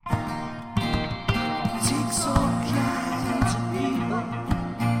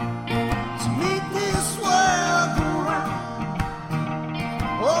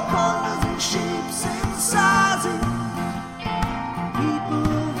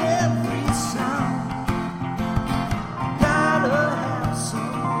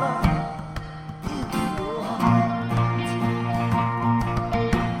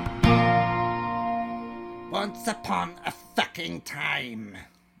fucking time.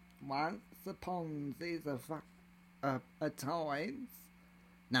 Once upon these a times.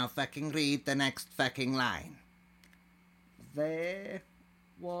 Now fucking read the next fucking line. For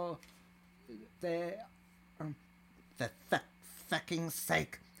fucking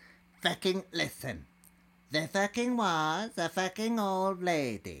sake. Fucking listen. There fucking was a fucking old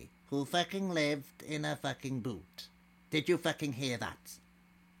lady who fucking lived in a fucking boot. Did you fucking hear that?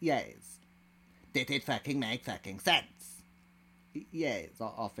 Yes. Did it fucking make fucking sense? Yes,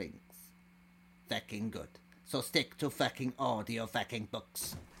 I think. Fucking good. So stick to fucking audio fucking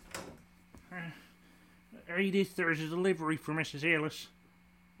books. Edith, there's a delivery for Mrs. Ellis.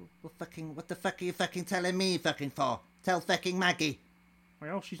 What the fuck are you fucking telling me fucking for? Tell fucking Maggie.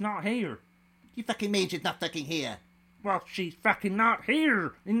 Well, she's not here. You fucking mean she's not fucking here? Well, she's fucking not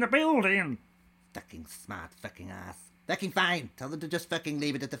here in the building. Fucking smart fucking ass. Fucking fine. Tell them to just fucking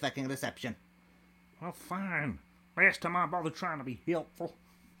leave it at the fucking reception. Well, fine. Last time I bothered trying to be helpful.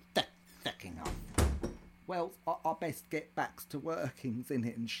 Fucking off. Well, I best get back to workings in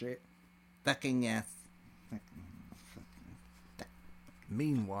it and shit. Fucking yes.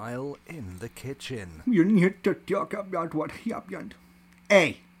 Meanwhile, in the kitchen. You need to talk about what happened.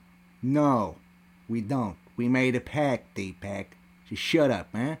 Hey! No, we don't. We made a pact, Deepak. Just shut up,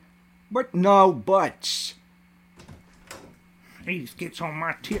 huh? But no buts. Edith gets on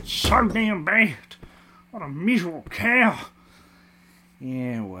my tits so damn bad. What a miserable cow.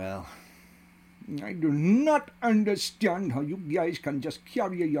 Yeah, well. I do not understand how you guys can just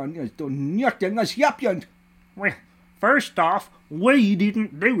carry on as though nothing has happened. Well, first off, we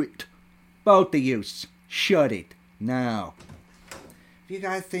didn't do it. Both of you, shut it. Now. Have you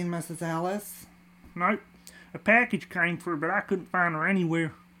guys seen Mrs. Ellis? Nope. A package came through, but I couldn't find her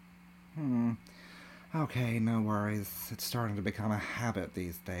anywhere. Okay, no worries. It's starting to become a habit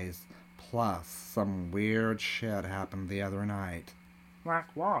these days. Plus, some weird shit happened the other night.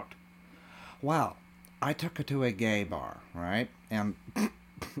 Like what? Well, I took her to a gay bar, right? And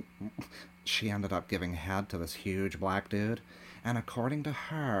she ended up giving head to this huge black dude. And according to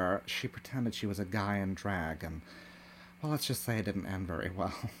her, she pretended she was a guy in drag. And, well, let's just say it didn't end very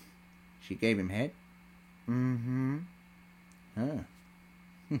well. She gave him head? Mm-hmm.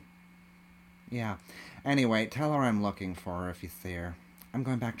 Huh. Yeah. Anyway, tell her I'm looking for her if you see her. I'm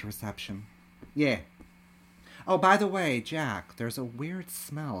going back to reception. Yeah. Oh, by the way, Jack, there's a weird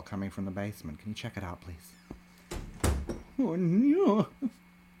smell coming from the basement. Can you check it out, please? Oh, no.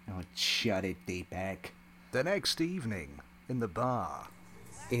 Oh, shut it, Deepak. The next evening, in the bar.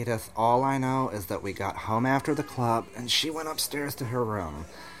 Edith, all I know is that we got home after the club, and she went upstairs to her room.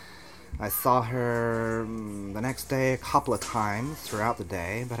 I saw her the next day a couple of times throughout the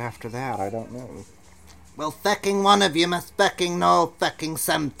day, but after that, I don't know. Well, fucking one of you must fucking know fucking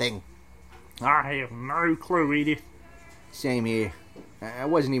something. I have no clue, Edith. Same here. I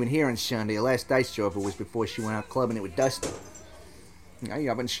wasn't even here on Sunday. The last I saw of her was before she went out clubbing it with Dusty. I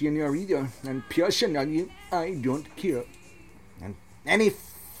haven't seen her either, and personally, I don't care. And any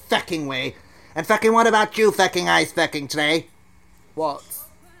fucking way. And fucking what about you, fucking Ice fucking Trey? What?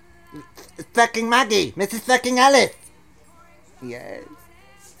 Fucking Maggie, Mrs. fucking Ellis. Yes.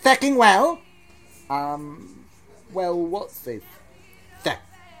 Fucking well? Well, what's this?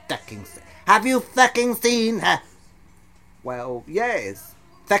 Fucking. Have you fucking seen her? Well, yes.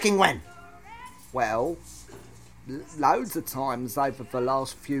 Fucking when? Well, loads of times over the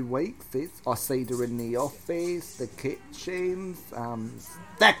last few weeks. I see her in the office, the kitchens,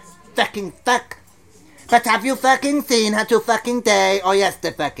 Fucking fuck. But have you fucking seen her to fucking day or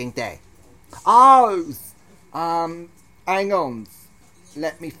yesterday fucking day? Oh, hang on.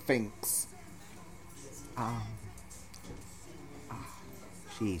 Let me think.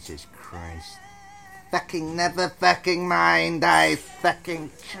 Jesus Christ. Fucking never fucking mind, I fucking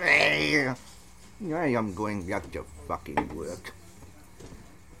Trey. I am going back to fucking work.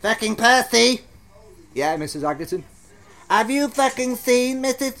 Fucking Percy. Yeah, Mrs. Atkinson? Have you fucking seen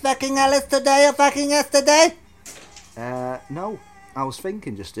Mrs. fucking Ellis today or fucking yesterday? No. I was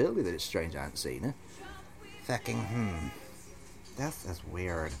thinking just earlier that it's strange I hadn't seen her. Fucking, This is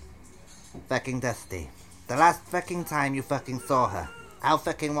weird. Fucking Dusty. The last fucking time you fucking saw her, how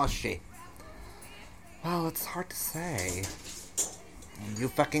fucking was she? Well, it's hard to say. You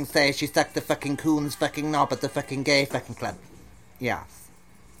fucking say she sucked the fucking coon's fucking knob at the fucking gay fucking club. Yes.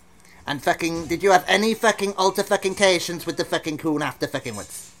 And fucking, did you have any fucking altercations with the fucking coon after fucking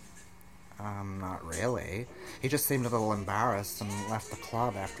once? Not really. He just seemed a little embarrassed and left the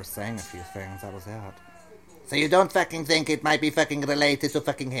club after saying a few things, that was it. So you don't fucking think it might be fucking related to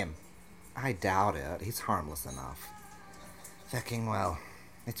fucking him? I doubt it. He's harmless enough. Fucking well.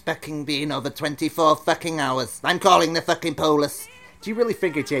 It's fucking been over 24 fucking hours. I'm calling the fucking police. Do you really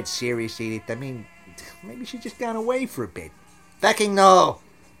think it's that serious, Edith? I mean, maybe she's just gone away for a bit. Fucking no.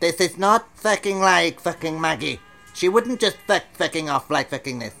 This is not fucking like fucking Maggie. She wouldn't just fucking off like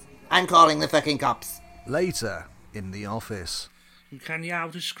fucking this. I'm calling the fucking cops. Later, in the office. Can you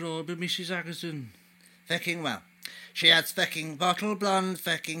describe her, Mrs. Atherton? Fucking well. She has fucking bottle blonde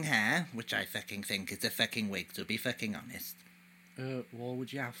fucking hair, which I fucking think is a fucking wig, to be fucking honest. Why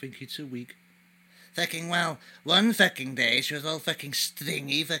would you think it's a wig? Fucking well, one fucking day she was all fucking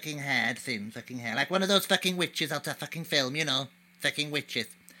stringy fucking haired, thin fucking hair, like one of those fucking witches out of fucking film, you know, fucking witches.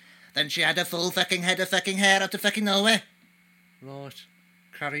 Then she had a full fucking head of fucking hair out of fucking nowhere. Right,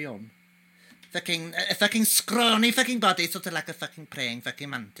 carry on. A fucking scrawny fucking body, sort of like a fucking praying fucking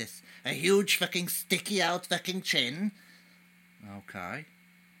mantis. A huge fucking sticky out fucking chin. Okay.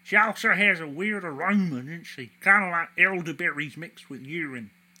 She also has a weird aroma, doesn't she? Kind of like elderberries mixed with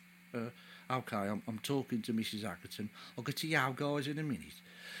urine. Okay, I'm talking to Mrs. Atherton. I'll get to you guys in a minute.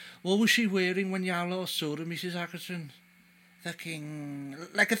 What was she wearing when you last saw her, Mrs. Atherton?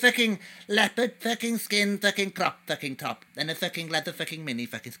 Like a fucking leopard fucking skin fucking crop fucking top. And a fucking leather fucking mini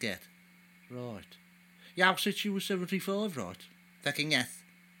fucking skirt. Right. You said she was 75, right? Fucking yes.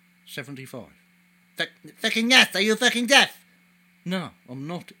 75. Fucking yes, are you fucking deaf? No, I'm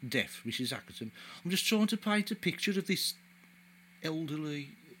not deaf, Mrs. Atherton. I'm just trying to paint a picture of this elderly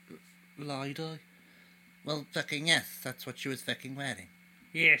lady. Well, fucking yes, that's what she was fucking wearing.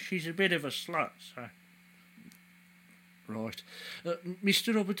 Yeah, she's a bit of a slut, so. Right.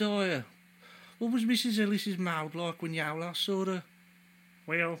 Mr. Obadiah, what was Mrs. Ellis's mouth like when you last saw her?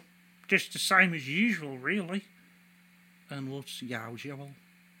 Well, just the same as usual, really. And what's usual?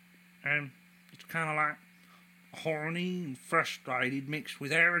 It's kind of like horny and frustrated mixed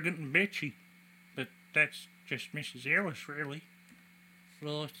with arrogant and bitchy. But that's just Mrs. Ellis, really.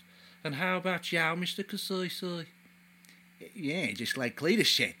 Right. And how about you, Mr. Casey? Yeah, just like Cleta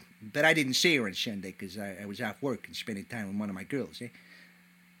said. But I didn't see her on Sunday because I was off work and spending time with one of my girls, eh?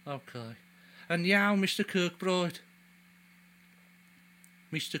 Okay. And you, Mr. Kirkbride?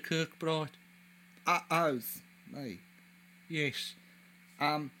 Mr. Kirkbride? Aye. Yes.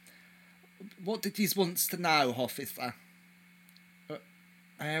 What did you want to know, officer?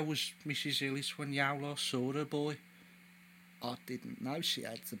 How was Mrs. Ellis when you last saw her, boy? I didn't know she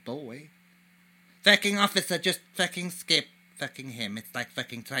had a boy. Fucking officer, just fucking skip fucking him. It's like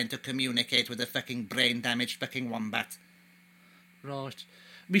fucking trying to communicate with a fucking brain-damaged fucking wombat. Right.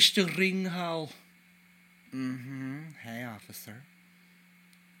 Mr. Ringhall. Hey, officer.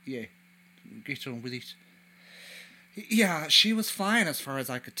 Yeah, get on with it. Yeah, she was fine as far as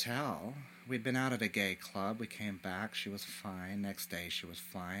I could tell. We'd been out at a gay club. We came back. She was fine. Next day, she was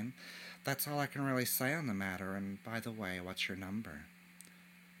fine. That's all I can really say on the matter. And by the way, what's your number?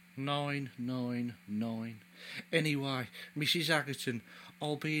 999. Anyway, Mrs. Atherton,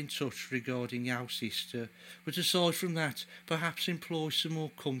 I'll be in touch regarding your sister. But aside from that, perhaps employ some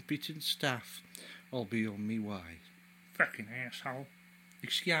more competent staff. I'll be on me way. Fucking asshole.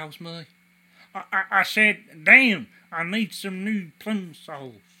 Excuse me? I said, damn, I need some new plum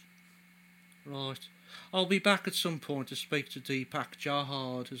souls. Right. I'll be back at some point to speak to Deepak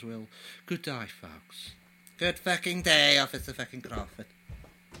Jahad as well. Good day, folks. Good fucking day, Officer fucking Crawford.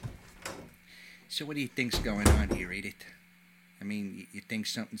 So what do you think's going on here, Edith? I mean, you think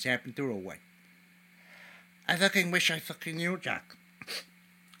something's happened to her or what? I fucking wish I fucking knew, Jack.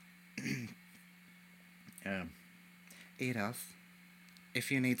 Edith,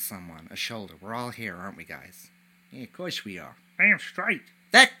 if you need someone, a shoulder, we're all here, aren't we, guys? Yeah, of course we are. Damn straight.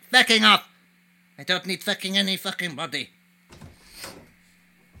 Fucking off! I don't need fucking any fucking body.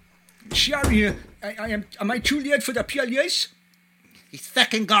 Sorry, am I too late for the PLS? He's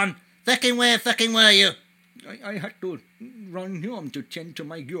fucking gone. Fucking where you? I had to run home to tend to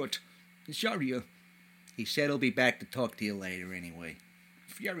my goat. Sorry. He said he'll be back to talk to you later anyway.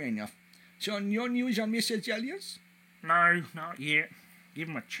 Fair enough. So, no news on Mrs. Elias? No, not yet. Give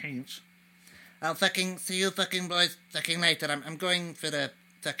him a chance. I'll fucking see you fucking boys fucking later. I'm going for the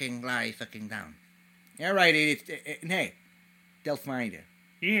fucking lie fucking down. All right, Edith. Hey, they'll find her.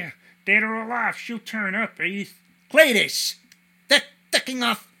 Yeah, dead or alive, she'll turn up, Edith. Cletus! Fucking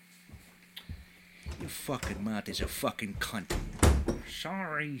off! You fucking mouth is a fucking cunt.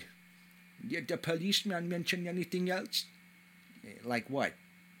 Sorry. Did the policeman mention anything else? Like what?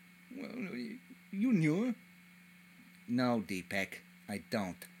 Well, you knew. No, Deepak, I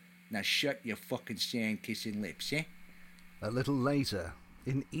don't. Now shut your fucking sand-kissing lips, eh? A little later,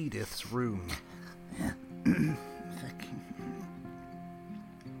 in Edith's room.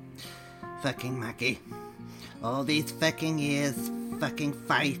 Fucking Maggie. All these fucking years, fucking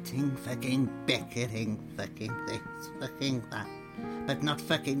fighting, fucking bickering, fucking this, fucking that. But not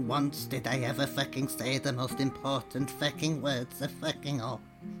fucking once did I ever fucking say the most important fucking words of fucking all.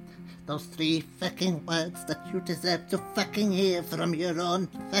 Those 3 fucking words that you deserve to fucking hear from your own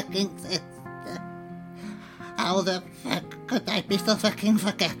fucking sister. How the fuck could I be so fucking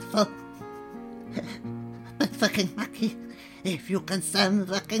forgetful? But fucking Mackie, if you can send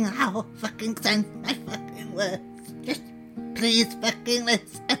fucking how fucking send my fucking words, just please fucking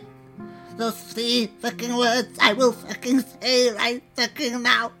listen. Those 3 fucking words I will fucking say right fucking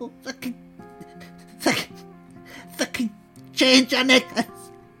now. Fucking change your knickers.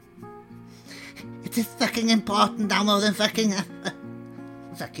 It is fucking important now more than fucking ever.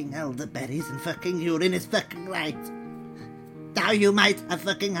 Fucking elderberries and fucking urine is fucking right. Now you might have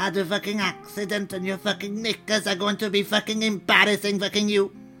fucking had a fucking accident and your fucking knickers are going to be fucking embarrassing fucking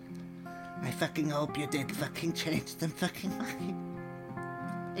you. I fucking hope you did fucking change them fucking mind.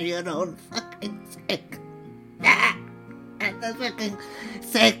 For your own fucking sake. And the fucking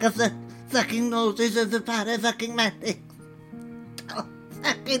sake of the fucking noses of the para fucking medics. Oh,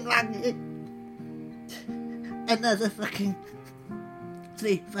 fucking Maggie. Another fucking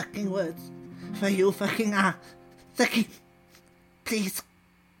 3 fucking words for you fucking are fucking please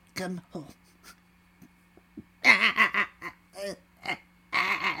come home.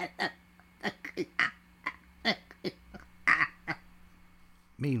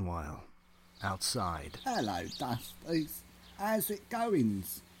 Meanwhile, outside. Hello, Dusties. How's it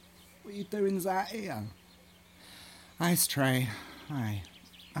goings? What you doings out here? Ice Tray. Hi.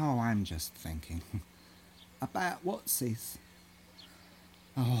 Oh, I'm just thinking. About what's this?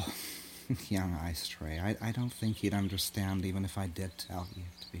 Oh, young Ice Tray. I don't think you'd understand even if I did tell you,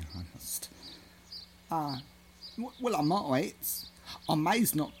 to be honest. Well, I might. I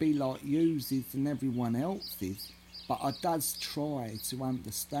may's not be like you's and everyone else's, but I does try to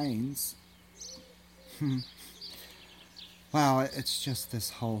understand. Well, it's just this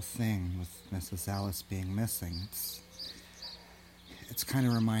whole thing with Mrs. Ellis being missing. It's kind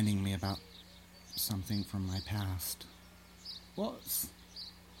of reminding me about something from my past. What?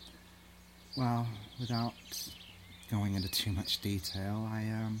 Well, without going into too much detail,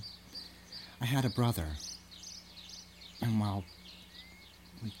 I had a brother. And well,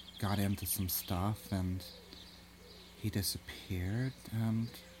 we got into some stuff and he disappeared and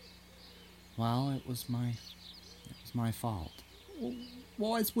well, it was my fault.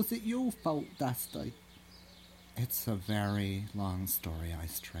 Why was it your fault, Dusty? It's a very long story,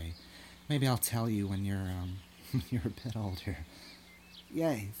 Ice Tray. Maybe I'll tell you when you're a bit older.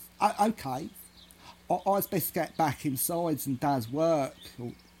 Yes. Okay. I was best get back inside and does work,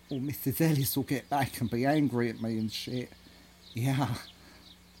 or Mrs. Ellis will get back and be angry at me and shit. Yeah.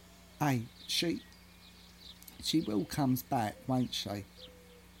 Hey, she will comes back, won't she?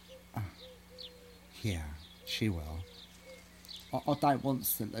 Yeah, she will. I don't want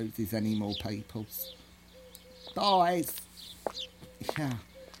to lose any more peoples. Bye. Yeah.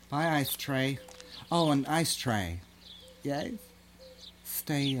 Bye, Ice Tray. Oh, and Ice Tray. Yes?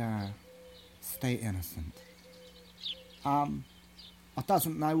 Stay innocent. I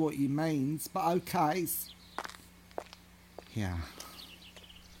doesn't know what you means, but okay. Yeah.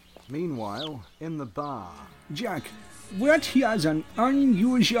 Meanwhile, in the bar. Jack, what here's an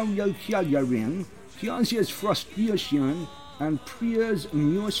unusual location, causes frustration and prayers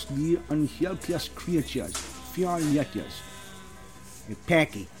mostly on helpless creatures, fear letters.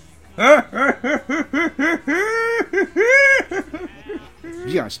 Packy.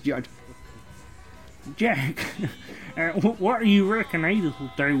 Just. Jack, what do you reckon Edith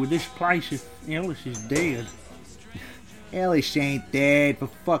will do with this place if Ellis is dead? Ellis ain't dead, for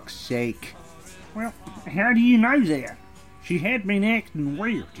fuck's sake. Well, how do you know that? She had been acting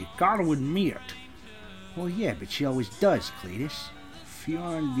weird, you gotta admit. Well, yeah, but she always does, Cletus.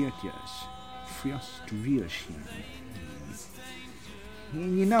 Fear letters. Frustration.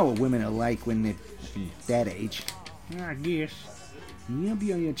 And you know what women are like when they're that age. I guess.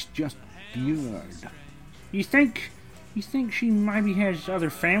 Maybe it's just weird. You think she maybe has other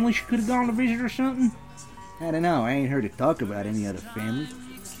family she could have gone to visit or something? I don't know, I ain't heard her talk about any other family.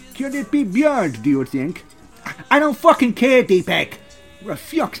 Could it be Björn, do you think? I don't fucking care, Deepak.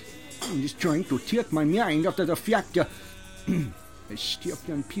 Fuck. I'm just trying to take my mind after the fact that a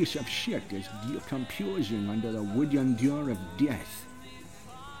stupid piece of shit is decomposing under the wooden door of death.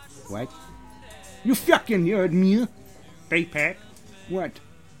 What? You fucking heard me? Deepak? What?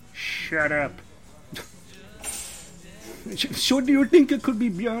 Shut up. So do you think it could be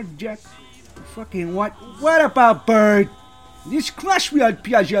Björn, Jack? Fucking what? What about Bird? This crossword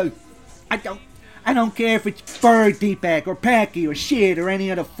puzzle. I don't care if it's bird, Deepak, or packy, or shit, or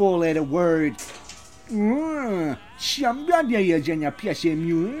any other four-letter word. Somebody is in a piece of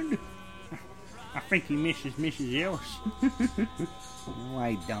mood. I think he misses Mrs. Ellis. No,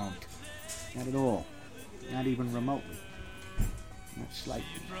 I don't. Not at all. Not even remotely. Not slightly.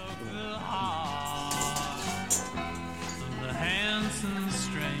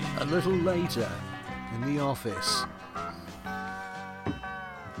 A little later, in the office.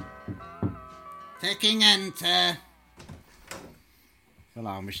 Fucking enter.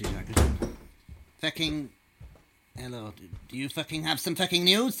 Hello, Mrs. Atkinson. Fucking... Hello, do you fucking have some fucking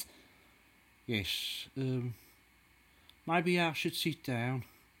news? Yes, maybe I should sit down.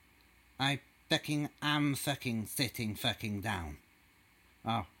 I fucking am fucking sitting fucking down.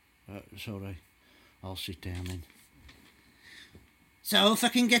 Oh, sorry. I'll sit down then. So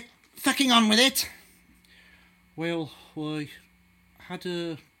fucking get fucking on with it. Well, I had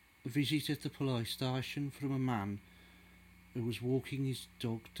a visit at the police station from a man who was walking his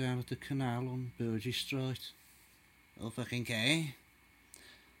dog down at the canal on Burgess Street. Oh, fucking K.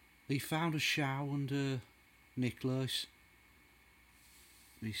 He found a show and a necklace.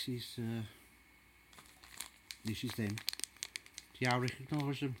 This is them. Do you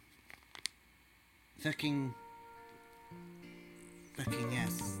recognise them? Fucking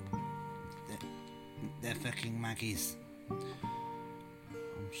yes. They're fucking Maggies.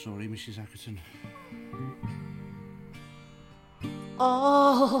 I'm sorry, Mrs. Atkinson.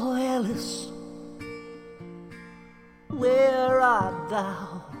 Oh, Alice, where art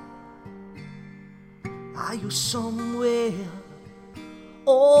thou? Are you somewhere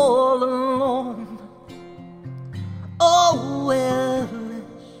all alone? Oh,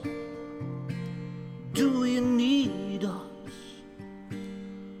 Alice, do you need us?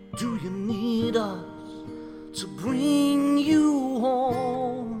 Do you need us to bring you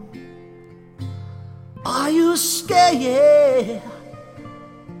home? Are you scared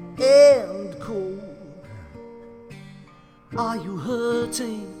and cold? Are you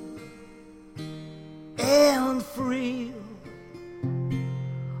hurting and free?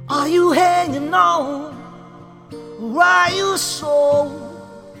 Are you hanging on? Or are you sold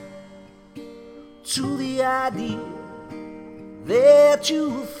to the idea that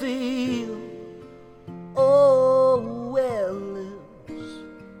you feel? Oh,